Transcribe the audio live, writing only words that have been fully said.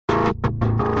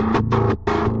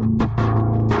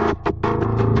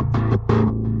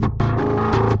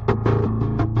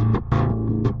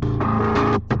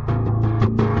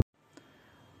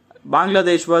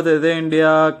Bangladesh versus India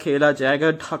खेला जाएगा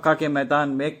ढाका के मैदान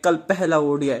में। कल पहला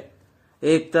ओडीआई।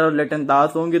 एक तरफ लिटन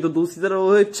दास होंगे तो दूसरी तरफ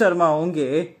रोहित शर्मा होंगे।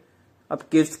 अब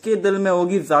किसके दिल में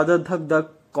होगी ज्यादा धक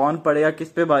धक, कौन पड़ेगा किस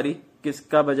पे भारी,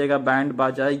 किसका बजेगा बैंड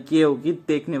बाजा, ये होगी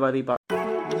देखने वाली बात।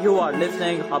 You are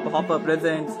listening Hopper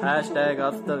presents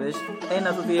 #AskTheVish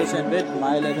in association with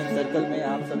My 11 Circle में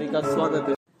आप सभी का स्वागत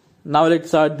है। Now let's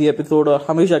start the episode। और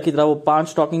हमेशा की तरह वो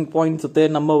 5 टॉकिंग पॉइंट्स होते हैं।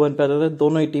 नंबर 1 पे आ जाता है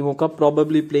दोनों ही टीमों का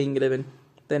प्रॉबेबली प्लेइंग 11।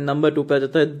 देन नंबर 2 पे आ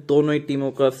जाता है दोनों ही टीमों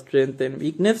का स्ट्रेंथ एंड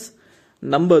वीकनेस।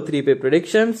 नंबर 3 पे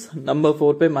प्रेडिक्शंस। नंबर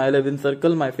 4 पे My 11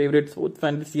 Circle, my favourite sports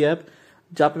fantasy app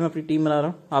जहाँ पे मैं अपनी टीम बना रहा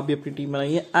हूँ, आप भी अपनी टीम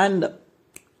बनाइए। एंड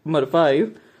नंबर 5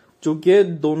 जो कि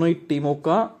दोनों ही टीमों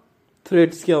का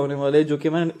थ्रेड्स क्या होने वाले, जो कि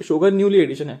हमारे शो का न्यूली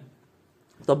एडिशन है।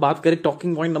 तो बात करें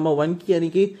टॉकिंग पॉइंट नंबर 1 की, यानी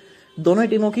कि दोनों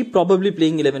टीमों की प्रॉबेबली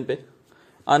प्लेइंग 11 पे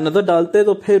नजर डालते हैं।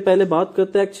 तो फिर पहले बात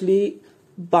करते हैं एक्चुअली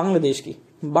बांग्लादेश की।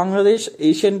 बांग्लादेश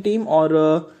एशियन टीम और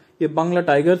ये बांग्ला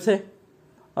टाइगर्स है।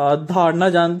 धारणा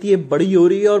जानती है, बड़ी हो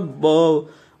रही है और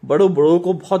बड़ों बड़ों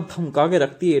को बहुत धमका के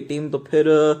रखती है टीम। तो फिर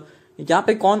यहाँ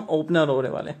पे कौन ओपनर होने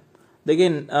वाले, देखिए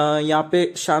यहाँ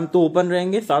पे शांतो ओपन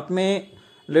रहेंगे, साथ में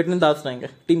लिटन दास रहेंगे,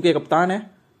 टीम के कप्तान है।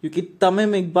 क्योंकि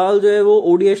तमीम इकबाल जो है वो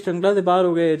ओडीआई श्रृंखला से बाहर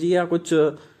हो गए जी, या कुछ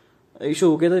इशू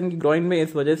हो गया था इनकी ग्रॉइन में,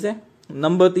 इस वजह से।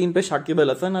 नंबर 3 पे शाकिब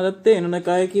अल हसन आ जाते हैं। इन्होंने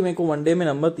कहा है कि मेरे को वनडे में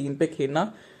नंबर 3 पे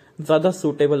खेलना ज्यादा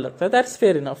सूटेबल लगता है। That's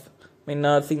fair enough.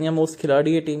 Senior most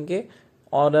खिलाड़ी है टीम के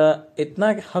और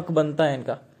इतना हक बनता है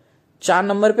इनका। 4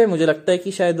 नंबर पे मुझे लगता है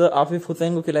कि शायद आफिफ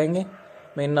हुसैन को खिलाएंगे।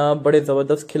 बड़े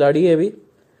जबरदस्त खिलाड़ी है अभी।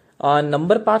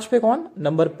 नंबर 5 पे कौन,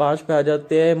 नंबर 5 पे आ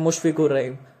जाते हैं मुशफिकुर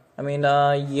रहीम।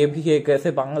 ये भी एक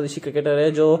ऐसे बांग्लादेशी क्रिकेटर है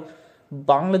जो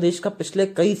बांग्लादेश का पिछले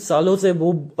कई सालों से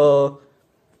वो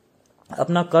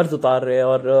अपना कर्ज उतार रहे हैं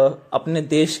और अपने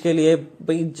देश के लिए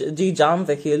भाई जी जान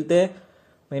से खेलते हैं।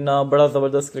 बड़ा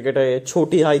जबरदस्त क्रिकेटर है,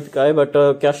 छोटी हाइट का है बट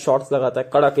क्या शॉट्स लगाता है,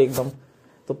 कड़क एकदम।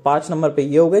 तो 5 नंबर पे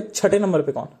ये हो गए। 6 नंबर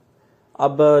पे कौन,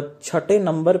 अब 6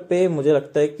 नंबर पे मुझे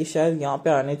लगता है कि शायद यहाँ पे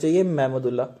आने चाहिए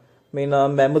महमूदुल्लाह।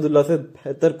 महमूदुल्लाह से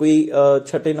बेहतर कोई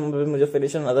 6 नंबर पे मुझे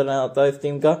फिनिशर नजर नहीं आता इस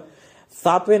टीम का।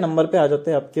 7वें नंबर पे आ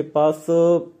जाते हैं आपके पास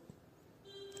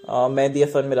मेहदी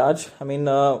हसन मिराज।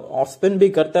 ऑफ स्पिन भी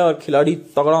करता है और खिलाड़ी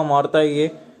तगड़ा मारता है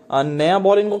ये। नया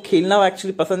बॉल इनको खेलना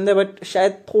एक्चुअली पसंद है बट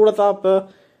शायद थोड़ा सा आप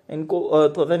इनको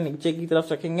थोड़ा नीचे की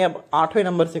तरफ रखेंगे। अब 8वें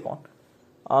नंबर से कौन,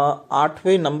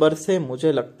 8वें नंबर से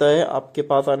मुझे लगता है आपके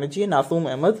पास आने चाहिए नासूम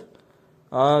अहमद,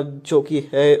 जो कि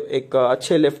है एक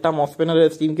अच्छे लेफ्ट आर्म ऑफ स्पिनर है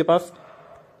इस टीम के पास।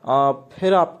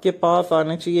 फिर आपके पास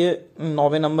आने चाहिए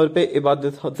 9वें नंबर पे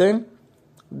इबादत हुसैन,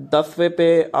 10वें पे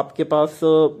आपके पास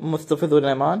मुस्तफिजुर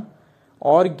रहमान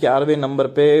और 11वें नंबर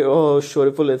पे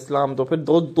शरीफुल इस्लाम। तो फिर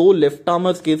दो लेफ्ट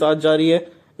आर्मर्स के साथ जा रही है,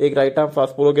 एक राइट आर्म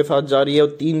फास्ट बॉलर के साथ जा रही है और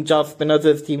 3-4 स्पिनर्स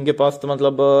है इस टीम के पास। तो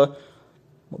मतलब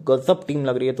गजब टीम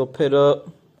लग रही है, तो फिर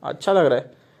अच्छा लग रहा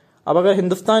है। अब अगर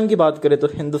हिंदुस्तान की बात करें तो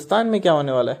हिंदुस्तान में क्या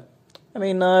होने वाला है।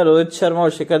 रोहित शर्मा और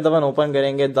शिखर धवन ओपन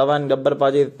करेंगे। धवन गब्बर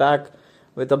पाजी बैक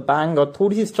विद अ बैंग और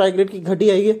थोड़ी सी स्ट्राइक रेट की घटी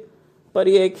आई है पर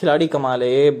ये खिलाड़ी कमाल है,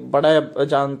 ये बड़ा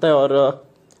जानता है और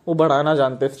वो बढ़ाना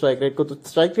जानते हैं स्ट्राइक रेट को। तो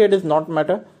strike rate is not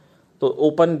matter, तो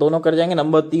ओपन दोनों कर जाएंगे।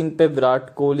 नंबर 3 पे विराट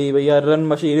कोहली, भैया run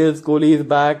machine is, Kohli is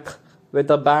back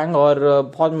with a bang. और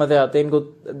बहुत मजे आते हैं इनको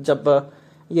जब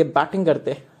ये बैटिंग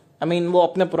करते हैं। वो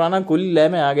अपने पुराना कोहली लय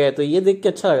में आ गए, तो ये देख के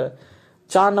अच्छा लगा।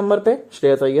 4 नंबर पे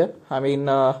श्रेयस अय्यर,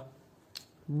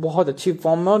 बहुत अच्छी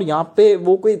फॉर्म में और यहाँ पे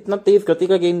वो कोई इतना तेज गति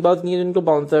का गेंदबाज नहीं है जिनको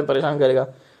बाउंसर में परेशान करेगा,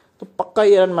 तो पक्का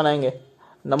ये रन बनाएंगे।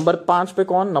 नंबर 5 पे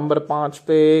कौन, नंबर 5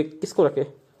 पे किसको रखे।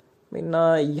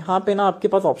 यहाँ पे ना आपके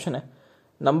पास ऑप्शन है।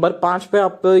 नंबर 5 पे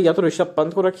आप या तो ऋषभ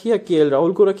पंत को रखिए या केएल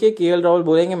राहुल को रखिए। केएल राहुल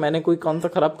बोलेंगे मैंने कोई कौन सा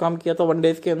खराब काम किया था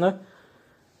वनडेज के अंदर,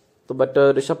 तो बट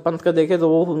ऋषभ पंत का देखे तो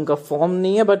वो उनका फॉर्म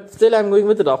नहीं है। But still I am going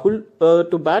with Rahul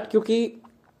to bat, क्योंकि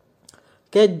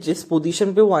क्या जिस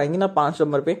पोजीशन पे वो आएंगे ना 5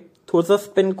 नंबर पे, थोड़ा सा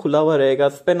स्पिन खुला हुआ रहेगा,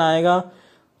 स्पिन आएगा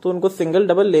तो उनको सिंगल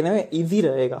डबल लेने में इजी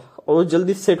रहेगा और वो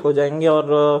जल्दी सेट हो जाएंगे और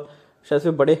शायद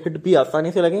से बड़े हिट भी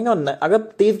आसानी से लगेंगे। और अगर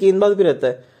तेज गेंदबाज भी रहता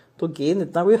है तो गेंद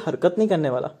इतना कोई हरकत नहीं करने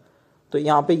वाला। तो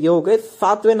यहाँ पे ये हो गए।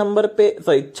 7वें नंबर पे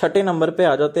 6 नंबर पे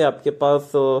आ जाते हैं आपके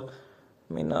पास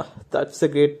that's a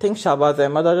great thing, Shahbaz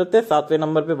Ahmed आ जाते हैं। 7वें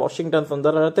नंबर पे वॉशिंगटन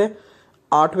सुंदर आ जाते हैं।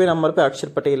 8वें नंबर पे अक्षर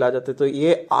पटेल आ जाते हैं। तो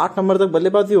ये 8 नंबर तक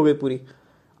बल्लेबाजी हो गई पूरी।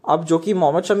 अब जो कि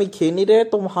मोहम्मद शमी खेल नहीं रहे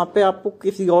तो वहां पे आपको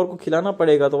किसी और को खिलाना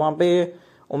पड़ेगा। तो वहां पे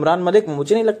उमरान मलिक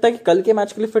मुझे नहीं लगता कि कल के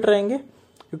मैच के लिए फिट रहेंगे,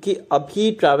 क्योंकि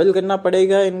अभी ट्रैवल करना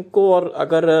पड़ेगा इनको और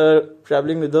अगर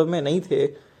ट्रैवलिंग रिजर्व में नहीं थे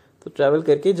तो ट्रैवल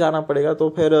करके जाना पड़ेगा। तो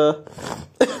फिर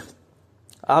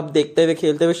आप देखते हुए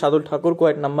खेलते हुए शार्दुल ठाकुर को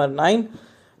एट नंबर 9।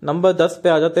 नंबर 10 पे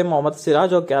आ जाते हैं मोहम्मद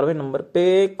सिराज और 11वें नंबर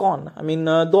पे कौन,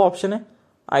 2 ऑप्शन है।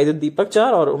 आइदर दीपक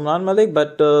चार और Umran Malik,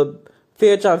 but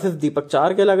fair chances Deepak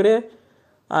Chahar के लग रहे हैं,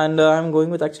 and I am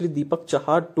going with actually Deepak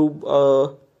Chahar to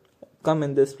come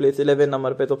in this place 11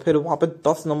 number पे। तो फिर वहां पे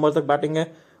 10 नंबर तक बैटिंग है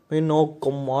भाई, नो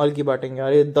कमाल की बैटिंग है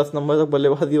यार, ये 10 नंबर तक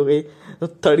बल्लेबाजी हो गई तो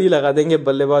तड़ी लगा देंगे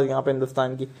बल्लेबाज यहाँ पे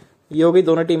हिंदुस्तान की। ये हो गई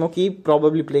दोनों टीमों की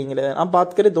प्रॉबेबली प्लेइंग 11। अब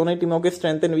बात करें दोनों टीमों के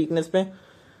स्ट्रेंथ एंड वीकनेस पे,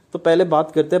 तो पहले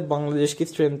बात करते हैं बांग्लादेश की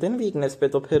स्ट्रेंथ एंड वीकनेस पे।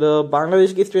 तो फिर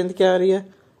बांग्लादेश की स्ट्रेंथ क्या आ रही है,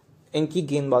 इनकी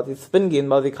गेंदबाजी, स्पिन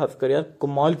गेंदबाजी खासकर यार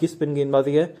कमाल की स्पिन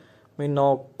गेंदबाजी है,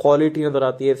 नो क्वालिटी नजर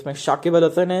आती है इसमें। शाकिब अल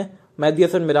हसन है, मेहदी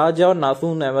हसन मिराज है और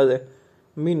नासून अहमद है,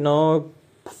 नो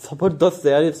जबरदस्त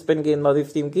है यार स्पिन गेंदबाजी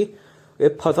इस टीम की, ये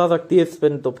फंसा सकती है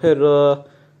स्पिन। तो फिर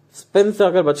स्पिन से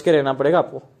अगर बच के रहना पड़ेगा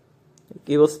आपको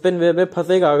कि वो स्पिन वे पे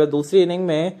फंसेगा। अगर दूसरी इनिंग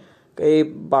में कई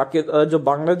बाकी जो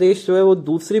बांग्लादेश जो है वो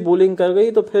दूसरी बॉलिंग कर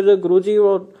गई तो फिर गुरुजी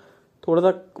वो थोड़ा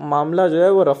सा मामला जो है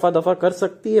वो रफा दफा कर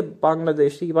सकती है,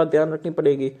 बांग्लादेश की बात ध्यान रखनी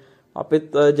पड़ेगी। आप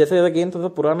जैसे जैसे गेम थोड़ा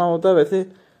पुराना होता है वैसे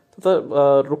तो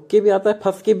रुक के भी आता है,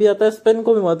 फंस के भी आता है, स्पिन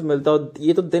को भी मदद मिलता है।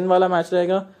 ये तो दिन वाला मैच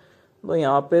रहेगा तो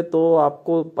यहाँ पे तो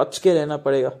आपको बच के रहना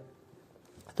पड़ेगा।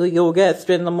 तो ये हो गया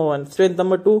strength number 1। Strength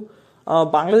number 2,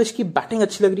 Bangladesh की बैटिंग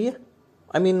अच्छी लग रही है।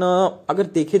 आई मीन अगर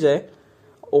देखे जाए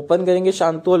ओपन करेंगे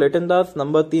शांतु और लिटन दास,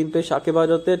 नंबर 3 पे शाकिब आ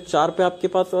जाते हैं, 4 पे आपके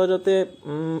पास आ जाते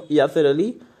हैं यासिर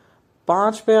अली,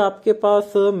 5 पे आपके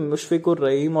पास मुशफिकुर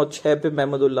रहीम और 6 पे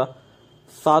महमूदुल्लाह,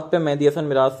 7 पे मेहदी हसन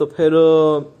मिराज। तो फिर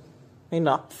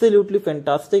एब्सोल्युटली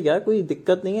फैंटास्टिक है, कोई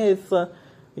दिक्कत नहीं है इस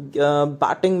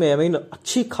बैटिंग में। आई मीन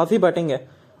अच्छी खासी बैटिंग है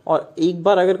और एक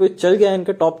बार अगर कोई चल गया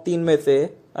इनके टॉप 3 में से,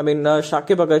 आई मीन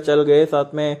शाकिब अगर चल गए,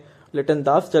 साथ में लिटन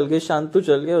दास चल गए, शांतु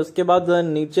चल गए, उसके बाद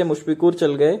नीचे मुशफिकुर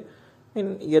चल गए,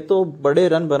 ये तो बड़े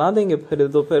रन बना देंगे फिर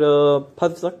तो फिर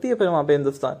फंस सकती है फिर वहां पे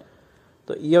हिंदुस्तान।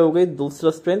 तो ये हो गई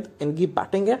दूसरा स्ट्रेंथ, इनकी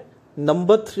बैटिंग है।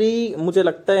 नंबर 3 मुझे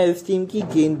लगता है इस टीम की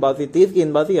गेंदबाजी, तेज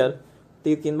गेंदबाजी यार,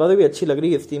 तेज गेंदबाजी भी अच्छी लग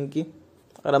रही है इस टीम की।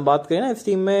 अगर हम बात करें ना इस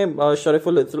टीम में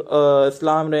शरीफुल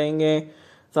इस्लाम रहेंगे,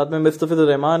 साथ में मुस्तफिजुर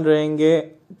रहमान रहेंगे,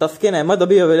 तस्किन अहमद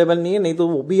अभी अवेलेबल नहीं है, नहीं तो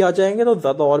वो भी आ जाएंगे तो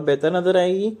ज्यादा और बेहतर नजर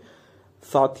आएगी।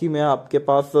 साथ ही में आपके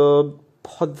पास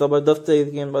बहुत जबरदस्त तेज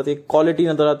गेंदबाजी क्वालिटी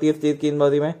नजर आती है तेज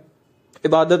गेंदबाजी में।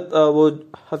 इबादत वो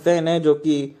हसैन है जो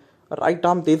कि राइट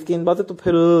आर्म तेज गेंदबाज है, तो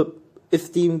फिर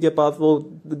इस टीम के पास वो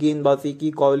गेंदबाजी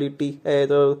की क्वालिटी है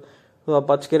तो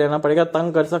बच के रहना पड़ेगा,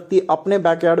 तंग कर सकती है। अपने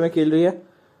बैकयार्ड में खेल रही है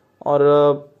और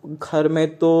घर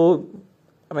में तो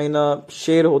आई मीन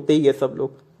शेर होते ही है सब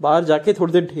लोग, बाहर जाके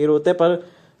थोड़ी देर ढेर होते हैं पर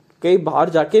कई बाहर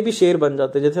जाके भी शेर बन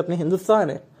जाते हैं जैसे अपने हिंदुस्तान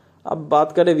है। अब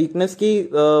बात करें वीकनेस की,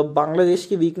 बांग्लादेश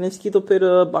की वीकनेस की, तो फिर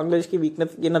बांग्लादेश की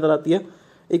वीकनेस ये नजर आती है,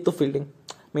 एक तो फील्डिंग।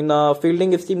 मीन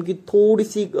फील्डिंग इस टीम की थोड़ी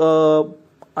सी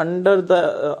अंडर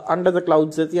द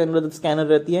क्लाउड्स रहती है, अंडर द स्कैनर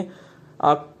रहती है।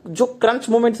 जो क्रंच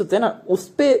मोमेंट्स होते हैं ना उस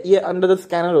पे ये अंडर द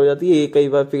स्कैनर हो जाती है कई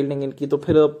बार फील्डिंग इनकी, तो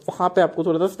फिर वहां पे आपको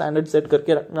थोड़ा सा स्टैंडर्ड सेट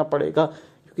करके रखना पड़ेगा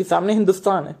क्योंकि सामने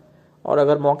हिंदुस्तान है और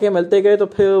अगर मौके मिलते गए तो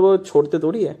फिर वो छोड़ते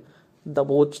थोड़ी है,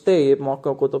 दबोचते ये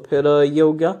मौकों को। तो फिर ये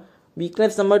हो गया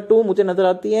वीकनेस नंबर 2 मुझे नजर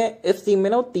आती है इस टीम में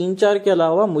ना, वो 3-4 के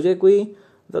अलावा मुझे कोई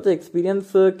ज्यादा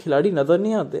एक्सपीरियंस खिलाड़ी नजर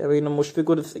नहीं आते। अभी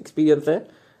मुशफिकुर एक्सपीरियंस है,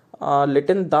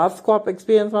 लिटन दास को आप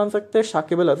एक्सपीरियंस मान सकते हैं,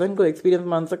 शाकिब अल हसन को एक्सपीरियंस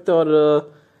मान सकते हैं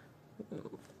और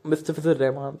मुस्तफिजुर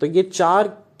रहमान। तो ये 4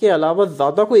 के अलावा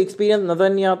ज्यादा कोई एक्सपीरियंस नजर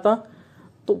नहीं आता,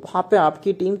 तो वहां पे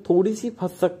आपकी टीम थोड़ी सी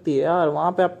फंस सकती है यार,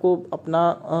 वहां पे आपको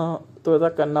अपना थोड़ा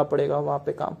करना पड़ेगा वहां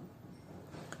पे काम।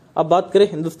 अब बात करें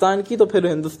हिंदुस्तान की, तो फिर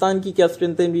हिंदुस्तान की क्या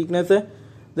स्ट्रेंथ है वीकनेस है।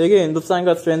 देखिए हिंदुस्तान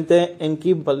का स्ट्रेंथ है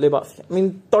इनकी बल्लेबाजी, आई मीन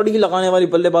तड़ी लगाने वाली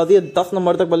बल्लेबाजी है, 10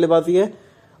 नंबर तक बल्लेबाजी है,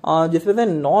 जिसमें से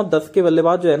 9-10 के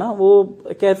बल्लेबाज जो है ना वो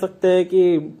कह सकते हैं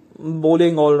कि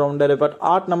बॉलिंग ऑलराउंडर है, बट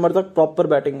 8 नंबर तक प्रॉपर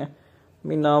बैटिंग है।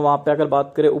 मीन वहां पे अगर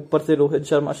बात करें ऊपर से रोहित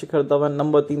शर्मा, शिखर धवन,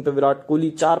 नंबर 3 पे विराट कोहली,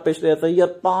 4 पे श्रेयस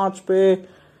अय्यर, 5 पे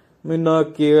मीन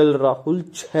केएल राहुल,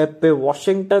 6 पे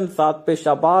वॉशिंगटन, 7 पे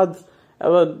शाहबाज,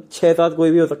 6-7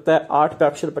 कोई भी हो सकता है, 8 पे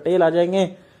अक्षर पटेल आ जाएंगे।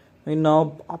 मीन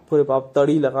पूरे बाप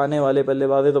तड़ी लगाने वाले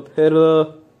बल्लेबाज है, तो फिर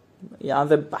यहाँ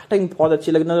से बैटिंग बहुत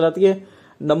अच्छी लगने नजर आती है।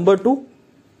 नंबर 2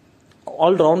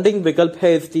 ऑलराउंडिंग विकल्प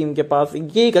है इस टीम के पास,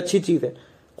 ये एक अच्छी चीज है,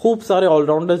 खूब सारे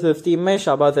ऑलराउंडर्स इस टीम में,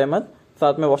 शाहबाज अहमद,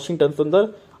 साथ में वॉशिंगटन सुंदर,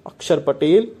 अक्षर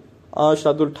पटेल,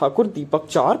 शार्दुल ठाकुर, दीपक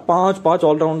चार, 5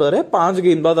 ऑलराउंडर है, 5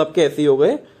 गेंदबाज आपके ऐसे ही हो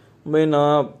गए। मीन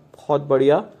बहुत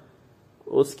बढ़िया।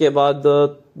 उसके बाद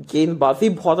गेंदबाजी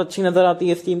बहुत अच्छी नजर आती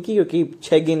है इस टीम की क्योंकि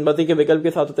 6 गेंदबाजी के विकल्प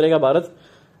के साथ उतरेगा भारत,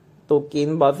 तो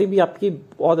गेंदबाजी भी आपकी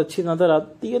बहुत अच्छी नजर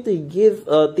आती है। तो ये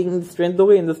 3 स्ट्रेंथ हो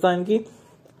गई हिंदुस्तान की।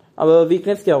 अब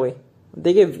वीकनेस क्या हो गई,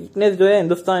 देखिए वीकनेस जो है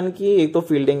हिंदुस्तान की एक तो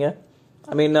फील्डिंग है।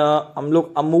 आई मीन हम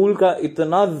लोग अमूल का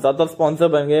इतना ज्यादा स्पॉन्सर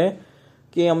बन गए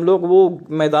कि हम लोग वो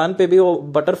मैदान पे भी वो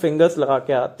बटर फिंगर्स लगा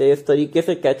के आते, इस तरीके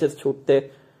से कैचेस छूटते,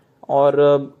 और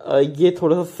ये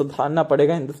थोड़ा सा सुधारना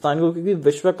पड़ेगा हिंदुस्तान को, क्योंकि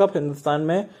विश्व कप हिंदुस्तान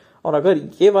में, और अगर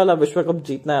ये वाला विश्व कप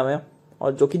जीतना है हमें,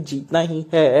 और जो कि जीतना ही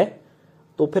है,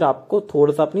 तो फिर आपको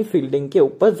थोड़ा सा अपनी फील्डिंग के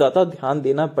ऊपर ज्यादा ध्यान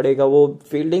देना पड़ेगा। वो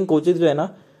फील्डिंग कोचेज जो है ना,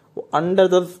 वो अंडर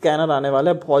द स्कैनर आने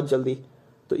वाला है बहुत जल्दी।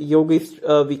 तो ये होगी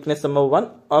वीकनेस नंबर 1।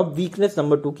 अब वीकनेस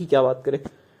नंबर 2 की क्या बात करें।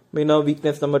 मेरा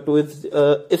वीकनेस नंबर 2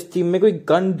 इस टीम में कोई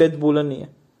गन डेथ बॉलर नहीं है।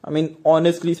 I mean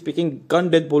honestly speaking, gun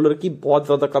death bowler की बहुत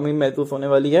ज्यादा कमी महसूस होने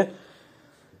वाली है।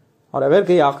 और अगर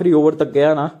कहीं आखिरी ओवर तक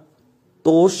गया ना,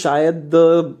 तो शायद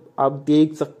आप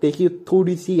देख सकते हैं कि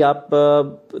थोड़ी सी आप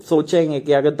सोचेंगे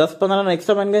कि अगर 10-15 रन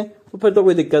एक्स्ट्रा बन गए तो फिर तो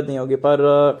कोई दिक्कत नहीं होगी, पर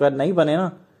अगर नहीं बने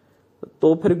ना,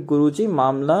 तो फिर गुरुजी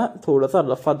मामला थोड़ा सा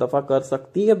रफा दफा कर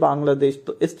सकती है बांग्लादेश।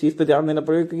 तो इस चीज पे ध्यान देना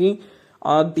पड़ेगा, क्योंकि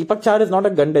Deepak Chahar is not a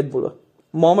gun death bowler,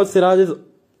 Mohammed Siraj is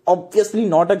obviously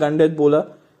not a gun death bowler.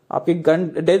 आपके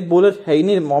गन डेथ बॉलर है ही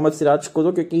नहीं मोहम्मद सिराज को,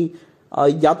 तो क्योंकि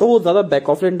या तो वो ज्यादा बैक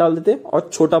ऑफ लाइन डाल देते और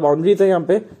छोटा बाउंड्री था यहाँ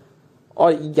पे,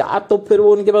 और या तो फिर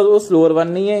वो उनके पास वो स्लोअर वन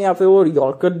नहीं है, या फिर वो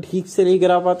यॉर्कर ठीक से नहीं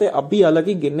गिरा पाते। अभी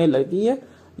हालांकि गिरने लगी है,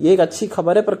 ये एक अच्छी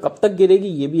खबर है, पर कब तक गिरेगी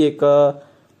ये भी एक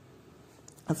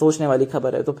सोचने वाली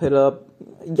खबर है। तो फिर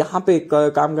यहाँ पे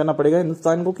काम करना पड़ेगा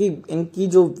हिंदुस्तान को कि इनकी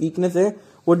जो वीकनेस है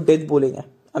वो डेथ बॉलिंग है।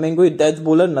 आई मीन कोई डेथ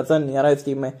बॉलर नजर नहीं आ रहा इस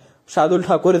टीम में। Shardul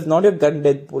Thakur is not a gun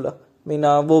death bowler. Mean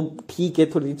वो ठीक है,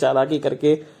 थोड़ी चालाकी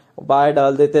करके बाहर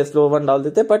डाल देते, स्लो वन डाल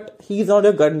देते, but he is not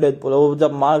a gun death bowler. वो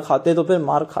जब मार खाते तो फिर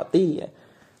मार खाते ही है।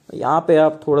 यहाँ पे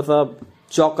आप थोड़ा सा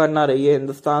चौक करना रहिए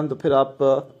हिंदुस्तान, तो फिर आप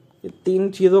 3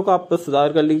 चीजों का आप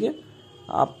सुधार कर लीजिए,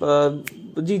 आप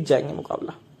जीत जाएंगे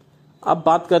मुकाबला। अब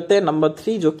बात करते हैं नंबर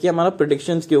 3, जो कि हमारा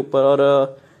प्रेडिक्शंस के ऊपर।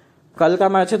 और कल का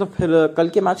मैच है, तो फिर कल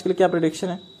के मैच के लिए क्या प्रेडिक्शन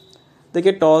है।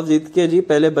 देखिए, टॉस जीत के जी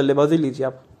पहले बल्लेबाजी लीजिए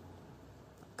आप,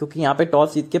 क्योंकि यहाँ पे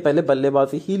टॉस जीत के पहले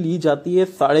बल्लेबाजी ही ली जाती है।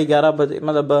 11:30 बजे,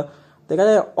 मतलब देखा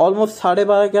जाए ऑलमोस्ट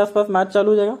 12:30 के आसपास मैच चालू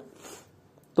हो जाएगा।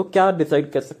 तो क्या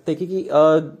डिसाइड कर सकते हैं,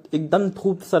 क्योंकि एकदम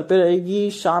धूप सर पे रहेगी,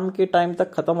 शाम के टाइम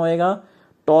तक खत्म होएगा।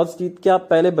 टॉस जीत के आप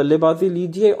पहले बल्लेबाजी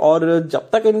लीजिए, और जब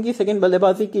तक इनकी सेकंड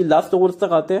बल्लेबाजी की लास्ट ओवर्स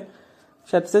तक आते हैं,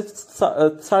 शायद से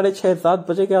 6:30-7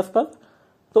 बजे के आसपास,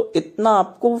 तो इतना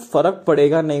आपको फर्क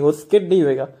पड़ेगा नहीं, वो स्किड नहीं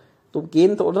होगा। तो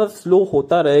गेम थोड़ा सा स्लो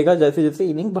होता रहेगा जैसे जैसे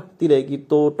इनिंग बढ़ती रहेगी।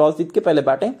 तो टॉस जीत के पहले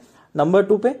बैटिंग। नंबर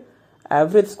 2 पे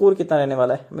एवरेज स्कोर कितना रहने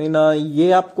वाला है। मीन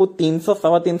ये आपको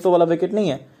 300-350 वाला विकेट नहीं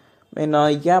है। मीन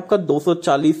ये आपका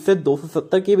 240 से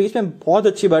 270 के बीच में बहुत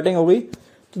अच्छी बैटिंग हो गई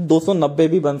तो 290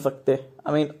 भी बन सकते हैं।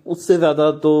 आई मीन उससे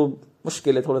ज्यादा तो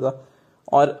मुश्किल है थोड़ा सा।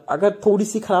 और अगर थोड़ी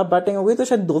सी खराब बैटिंग हो गई तो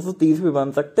शायद 230 भी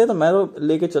बन सकते हैं। तो मैं तो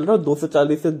लेके चल रहा हूँ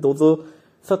 240 से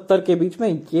 270 के बीच में।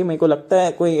 ये मेरे को लगता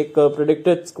है कोई एक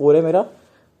प्रेडिक्टेड स्कोर है मेरा।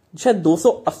 शायद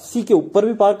 280 के ऊपर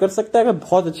भी पार कर सकता है अगर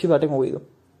बहुत अच्छी बैटिंग हो गई तो।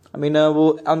 आई मीन वो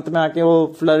अंत में आके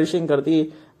वो फ्लरिशिंग करती,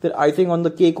 फिर आइसिंग ऑन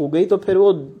द केक हो गई, तो फिर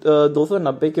वो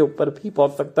 290 के ऊपर भी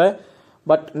पहुंच सकता है,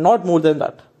 but not more than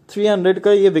that. 300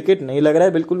 का ये विकेट नहीं लग रहा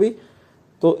है बिल्कुल भी,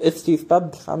 तो इस चीज पर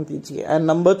आप ध्यान दीजिए। And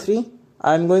number 3,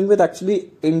 I am going with actually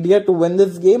India to win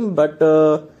this game, but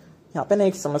यहाँ पे ना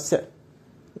एक समस्या है।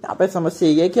 यहाँ पे समस्या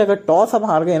ये है कि अगर टॉस हम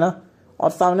हार गए ना और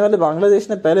सामने वाले बांग्लादेश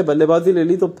ने पहले बल्लेबाजी ले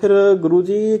ली तो फिर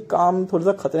गुरुजी काम थोड़ा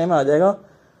सा खतरे में आ जाएगा,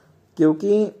 क्योंकि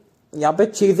यहाँ पे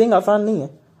चेजिंग आसान नहीं है।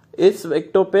 इस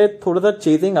विकेटों पे थोड़ा सा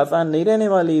चेजिंग आसान नहीं रहने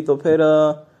वाली, तो फिर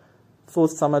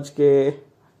सोच समझ के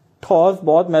टॉस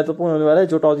बहुत महत्वपूर्ण होने वाला है।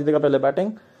 जो टॉस जीतेगा पहले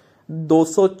बैटिंग।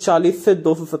 240 से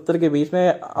 270 के बीच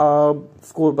में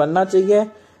स्कोर बनना चाहिए।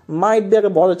 माइट भी अगर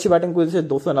बहुत अच्छी बैटिंग पूरी से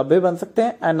 290 बन सकते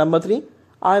हैं। And number 3,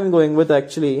 I am going with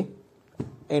actually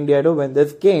India to win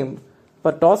this game,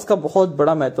 पर टॉस का बहुत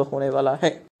बड़ा महत्व होने वाला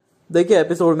है। देखिए,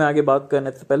 एपिसोड में आगे बात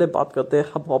करने से पहले बात करते हैं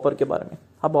हब हॉपर के बारे में।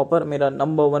 हब हॉपर मेरा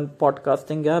नंबर 1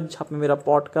 पॉडकास्टिंग ऐप, जहाँ पे मेरा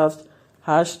पॉडकास्ट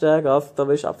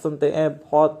 #AskTavish आप सुनते हैं,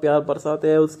 बहुत प्यार बरसाते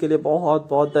हैं, उसके लिए बहुत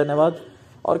बहुत धन्यवाद।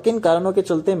 और किन कारणों के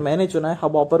चलते मैंने चुना है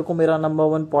हब हॉपर को मेरा number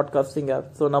 1 podcasting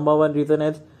app. So number 1 reason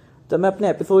है, जब मैं अपने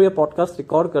एपिसोड या पॉडकास्ट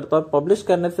रिकॉर्ड करता हूँ, पब्लिश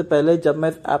करने से पहले जब मैं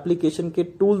इस एप्लीकेशन के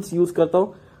टूल्स यूज करता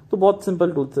हूँ तो बहुत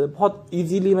सिंपल टूल्स है, बहुत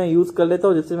इजीली मैं यूज कर लेता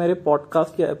हूँ, जिससे मेरे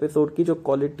पॉडकास्ट या एपिसोड की जो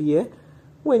क्वालिटी है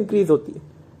वो इंक्रीज होती है।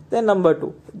 देन नंबर 2,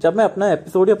 जब मैं अपना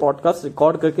एपिसोड या पॉडकास्ट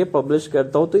रिकॉर्ड करके पब्लिश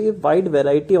करता हूँ तो ये वाइड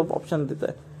वेराइटी ऑफ ऑप्शन देता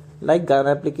है, like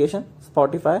Gaana application,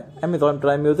 Spotify, Amazon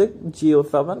Prime music,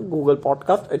 JioSaavn, Google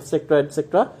podcast etcetera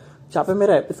etcetera, जहाँ पे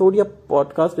मेरा एपिसोड या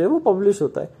पॉडकास्ट है वो पब्लिश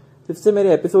होता है, जिससे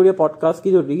मेरे एपिसोड या पॉडकास्ट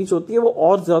की जो रीच होती है वो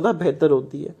और ज्यादा बेहतर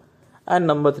होती है। And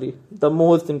number 3, the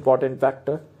most important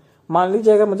factor, मान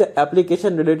लीजिए अगर मुझे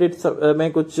एप्लीकेशन रिलेटेड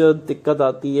में कुछ दिक्कत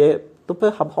आती है तो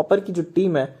फिर हब हॉपर की जो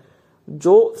टीम है,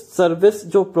 जो सर्विस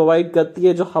जो प्रोवाइड करती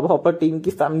है, जो हब हॉपर टीम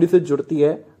की फैमिली से जुड़ती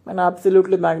है, मैंने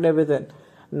एब्सोल्युटली मैग्निफिसेंट।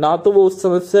 ना तो वो उस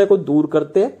समस्या को दूर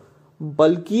करते,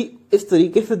 बल्कि इस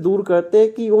तरीके से दूर करते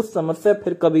हैं कि वो समस्या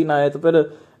फिर कभी ना आए। तो फिर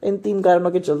इन 3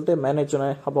 कारणों के चलते मैंने चुना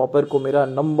है हब हॉपर को मेरा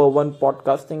number 1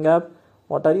 podcasting app.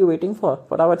 What are you waiting for?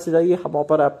 फटाफट से जाइए हब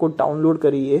हॉपर ऐप को डाउनलोड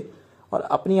करिए और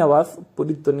अपनी आवाज़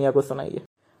पूरी दुनिया को सुनाइए।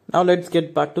 Now let's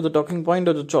get back to the talking point.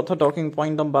 और जो चौथा टॉकिंग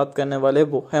पॉइंट हम बात करने वाले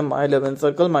वो है my 11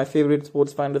 circle, my favourite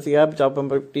sports fantasy app, जहाँ पर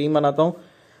मैं टीम बनाता हूँ।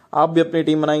 आप भी अपनी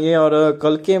टीम बनाइए। और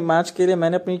कल के मैच के लिए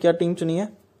मैंने अपनी क्या टीम चुनी है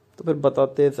तो फिर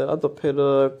बताते हैं ज़रा। तो फिर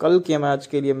कल के मैच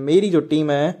के लिए मेरी जो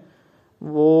टीम है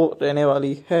वो रहने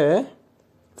वाली है,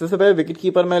 सबसे पहले विकेट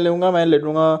कीपर मैं लूँगा, मैं ले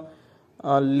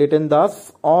लूँगा लिटन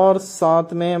दास। और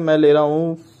साथ में मैं ले रहा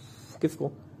हूँ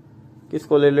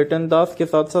किसको ले लिटन दास के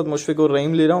साथ साथ मुशफिकुर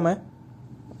रहीम ले रहा हूँ मैं।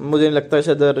 मुझे नहीं लगता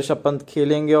शायद ऋषभ पंत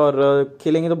खेलेंगे, और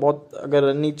खेलेंगे तो बहुत,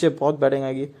 अगर नीचे बहुत बैटिंग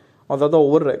आएगी और ज़्यादा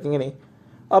ओवर रखेंगे नहीं।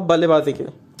 अब बल्लेबाजी के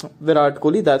लिए Virat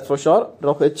Kohli, that's for sure.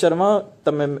 Rohit Sharma,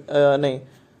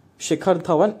 Shikhar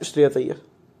Dhawan, Shreyas Iyer,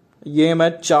 ये मैं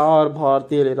 4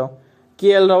 भारतीय ले रहा हूँ।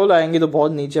 केएल राहुल आएंगे तो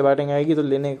बहुत नीचे बैटिंग आएगी, तो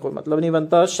लेने का कोई मतलब नहीं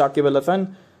बनता। शाकिब अल हसन,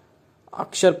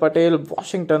 अक्षर पटेल,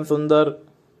 वाशिंगटन सुंदर,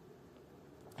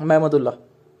 महमूदुल्लाह।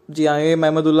 जी हाँ, ये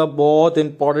महमूदुल्लाह बहुत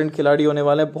इंपॉर्टेंट खिलाड़ी होने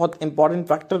वाले हैं, बहुत इंपॉर्टेंट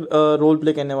फैक्टर रोल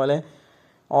प्ले करने वाले हैं।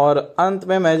 और अंत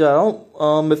में मैं जा रहा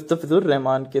हूँ मुस्तफिजुर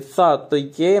रहमान के साथ। तो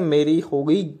ये मेरी हो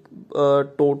गई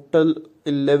टोटल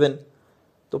 11।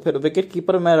 तो फिर विकेट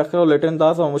कीपर मैं रख रहा हूँ लिटन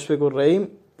दास और मुशफिकुर रहीम।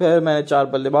 फिर मैंने 4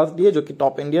 बल्लेबाज लिए जो कि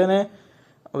टॉप इंडियन है,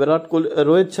 विराट कोहली,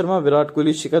 रोहित शर्मा, विराट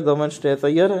कोहली, शिखर धवन, श्रेयस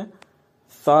अय्यर है।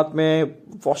 साथ में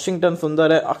वाशिंगटन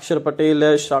सुंदर है, अक्षर पटेल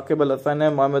है, शाकिब अल हसन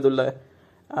है, महमूदुल्लाह है।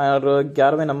 और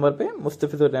 11वें नंबर पे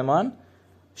मुस्तफिजुर रहमान।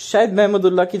 शायद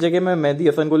महमूदुल्लाह की जगह मैं मेहदी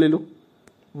हसन को ले लूँ,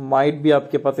 माइट भी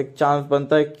आपके पास एक चांस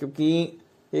बनता है, क्योंकि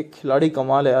एक खिलाड़ी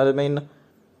कमाल है यार। मैं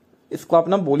इसको आप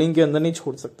ना बॉलिंग के अंदर नहीं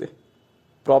छोड़ सकते,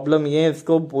 प्रॉब्लम ये है,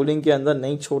 इसको बॉलिंग के अंदर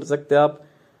नहीं छोड़ सकते आप।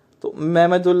 तो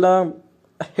Mahmudullah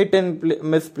hit and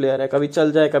miss player है, कभी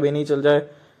चल जाए कभी नहीं चल जाए।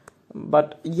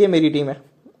 बट ये मेरी टीम है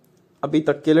अभी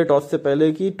तक के लिए, टॉस से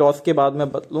पहले की। टॉस के बाद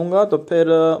मैं बदलूंगा तो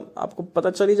फिर आपको पता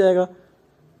चल ही जाएगा।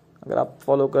 अगर आप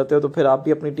फॉलो करते हो तो फिर आप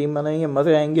भी अपनी टीम बनाएंगे,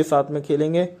 मजे आएंगे, साथ में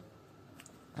खेलेंगे।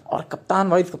 और कप्तान,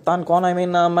 वाइस कप्तान कौन है?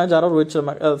 मैं जा रहा हूँ रोहित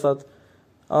शर्मा के साथ।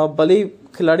 भले ही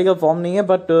खिलाड़ी का फॉर्म नहीं है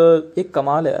बट एक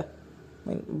कमाल है,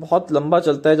 बहुत लंबा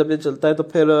चलता है जब ये चलता है। तो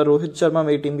फिर रोहित शर्मा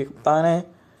मेरी टीम के कप्तान है।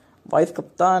 वाइस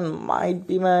कप्तान माइट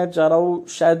भी मैं जा रहा हूँ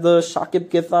शायद शाकिब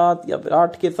के साथ या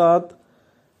विराट के साथ,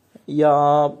 या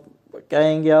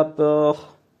कहेंगे आप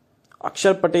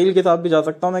अक्षर पटेल के साथ भी जा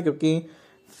सकता हूँ मैं, क्योंकि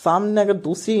सामने अगर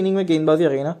दूसरी इनिंग में गेंदबाजी आ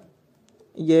गई ना,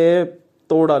 ये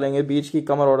तोड़ डालेंगे बीच की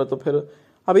कमर ऑर्डर। तो फिर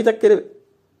अभी तक के लिए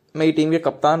मेरी टीम के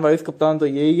कप्तान, वाइस कप्तान तो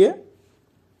यही है,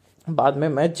 बाद में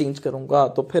मैं चेंज करूंगा।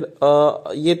 तो फिर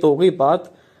ये तो हो गई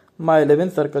बात माई 11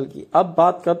 सर्कल की। अब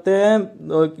बात करते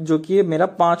हैं जो कि मेरा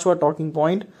 5वां टॉकिंग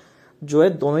पॉइंट, जो है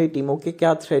दोनों ही टीमों के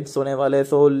क्या थ्रेट्स होने वाले हैं।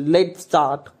 So let's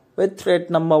start with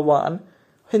threat number 1।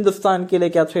 Hindustan के लिए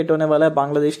क्या थ्रेट होने वाला है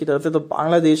बांग्लादेश की तरफ से? तो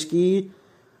बांग्लादेश की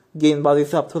गेंदबाजी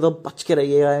से आप थोड़ा बच के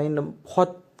रहिएगा।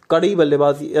 बहुत कड़ी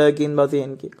बल्लेबाजी गेंदबाजी है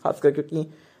इनकी, खासकर क्योंकि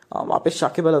वहाँ पे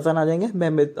शाकिब अल हसन आ जाएंगे,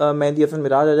 मेहदी हसन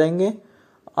मिराज आ जाएंगे,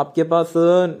 आपके पास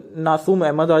नासूम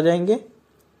अहमद आ जाएंगे,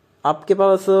 आपके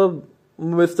पास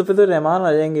मुस्तफिजुर रहमान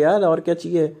आ जाएंगे यार, और क्या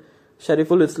चाहिए,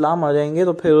 शरीफुल इस्लाम आ जाएंगे।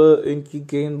 तो फिर इनकी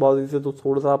गेंदबाजी से तो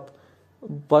थोड़ा सा आप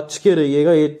बच के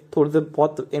रहिएगा, ये थोड़े से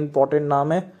बहुत इंपॉर्टेंट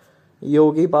नाम है। ये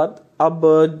होगी बात। अब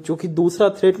जो कि दूसरा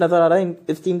थ्रेट नजर आ रहा है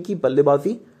इस टीम की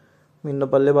बल्लेबाजी,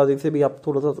 बल्लेबाजी से भी आप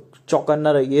थोड़ा सा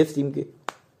चौकन्ना रहिए इस टीम की,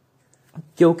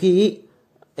 क्योंकि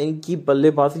इनकी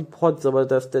बल्लेबाजी बहुत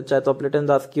ज़बरदस्त है। चाहे तो आप लिटन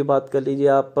दास की बात कर लीजिए,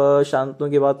 आप शांतनु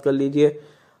की बात कर लीजिए,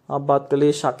 आप बात कर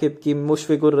लीजिए शाकिब की,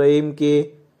 मुशफिकुर रहीम की,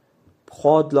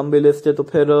 बहुत लंबी लिस्ट है। तो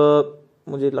फिर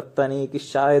मुझे लगता नहीं कि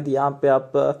शायद यहाँ पे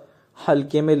आप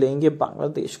हल्के में लेंगे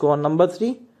बांग्लादेश को। और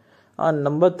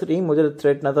नंबर थ्री मुझे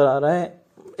थ्रेट नज़र आ रहा है,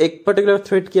 एक पर्टिकुलर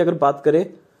थ्रेट की अगर बात करें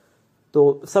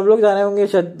तो सब लोग जा रहे होंगे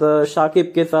शायद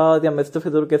शाकिब के साथ या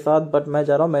मुस्तफिजुर के साथ, बट मैं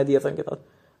जा रहा हूँ मेहदी हसन के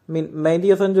साथ।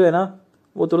 मेहदी हसन जो है ना,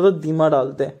 वो थोड़ा सा धीमा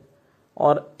डालते हैं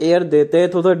और एयर देते हैं,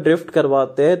 थोड़ा सा ड्रिफ्ट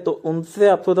करवाते हैं। तो उनसे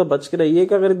आप थोड़ा बच के रहिए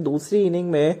कि अगर दूसरी इनिंग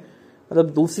में, मतलब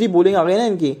दूसरी बॉलिंग आ गई ना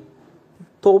इनकी,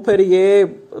 तो फिर ये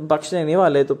बख्शने नहीं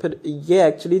वाले। तो फिर ये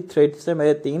एक्चुअली थ्रेट्स है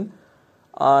मेरे 3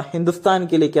 हिंदुस्तान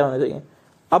के लिए क्या होना चाहिए।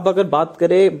 अब अगर बात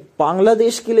करें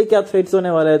बांग्लादेश के लिए क्या थ्रेट्स होने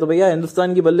वाला है, तो भैया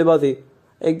हिंदुस्तान की बल्लेबाजी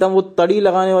एकदम वो तड़ी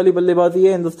लगाने वाली बल्लेबाजी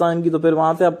है हिंदुस्तान की। तो फिर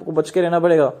वहां से आपको बच के रहना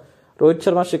पड़ेगा। रोहित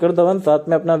शर्मा, शिखर धवन, साथ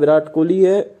में अपना विराट कोहली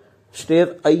है, श्रेयस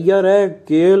अय्यर है,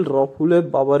 केएल राहुल है,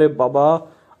 बाबा रे बाबा,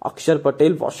 अक्षर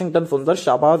पटेल, वाशिंगटन सुंदर,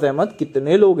 शाहबाज अहमद,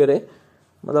 कितने लोग है रे।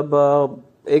 मतलब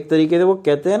एक तरीके से वो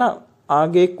कहते हैं ना,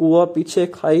 आगे कुआं पीछे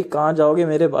खाई, कहाँ जाओगे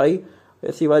मेरे भाई,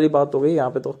 ऐसी वाली बात हो गई यहाँ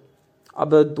पे। तो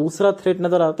अब दूसरा थ्रेट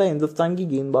नजर आता है हिंदुस्तान की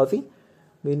गेंदबाजी।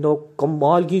 मीनो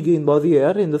कमाल की गेंदबाजी है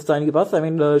यार हिंदुस्तान के पास।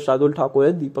 शार्दुल ठाकुर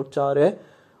है, दीपक चार है,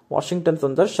 वॉशिंगटन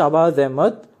सुंदर, शाहबाज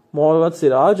अहमद, मोहम्मद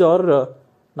सिराज और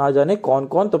ना जाने कौन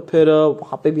कौन। तो फिर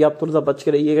वहां पे भी आप थोड़ा सा बच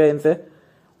के रहिएगा इनसे।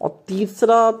 और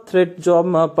तीसरा थ्रेट जो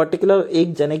हम पर्टिकुलर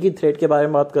एक जने की थ्रेट के बारे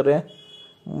में बात कर रहे हैं,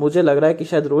 मुझे लग रहा है कि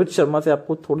शायद रोहित शर्मा से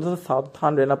आपको थोड़ा सा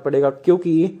सावधान रहना पड़ेगा,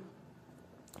 क्योंकि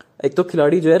एक तो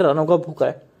खिलाड़ी जो है रनों का भूखा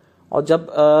है। और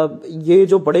जब ये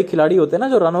जो बड़े खिलाड़ी होते हैं ना,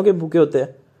 जो रनों के भूखे होते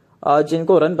हैं,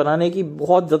 जिनको रन बनाने की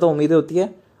बहुत ज्यादा उम्मीदें होती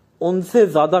है, उनसे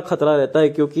ज्यादा खतरा रहता है।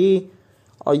 क्योंकि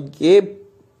ये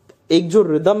एक जो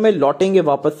रिदम में लौटेंगे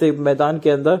वापस से मैदान के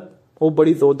अंदर, वो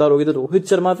बड़ी जोरदार होगी। तो रोहित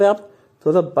शर्मा से आप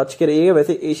थोड़ा सा बच के रहिएगा।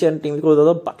 वैसे एशियन टीम को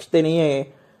ज्यादा बख्शते नहीं है।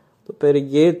 तो फिर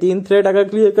ये 3 थ्रेट अगर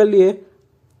क्लियर कर लिए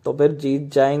तो फिर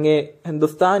जीत जाएंगे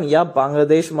हिंदुस्तान या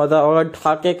बांग्लादेश। मजा होगा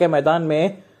ढाके के मैदान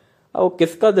में। और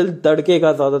किसका दिल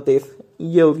धड़केगा ज्यादा तेज,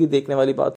 ये होगी देखने वाली बात।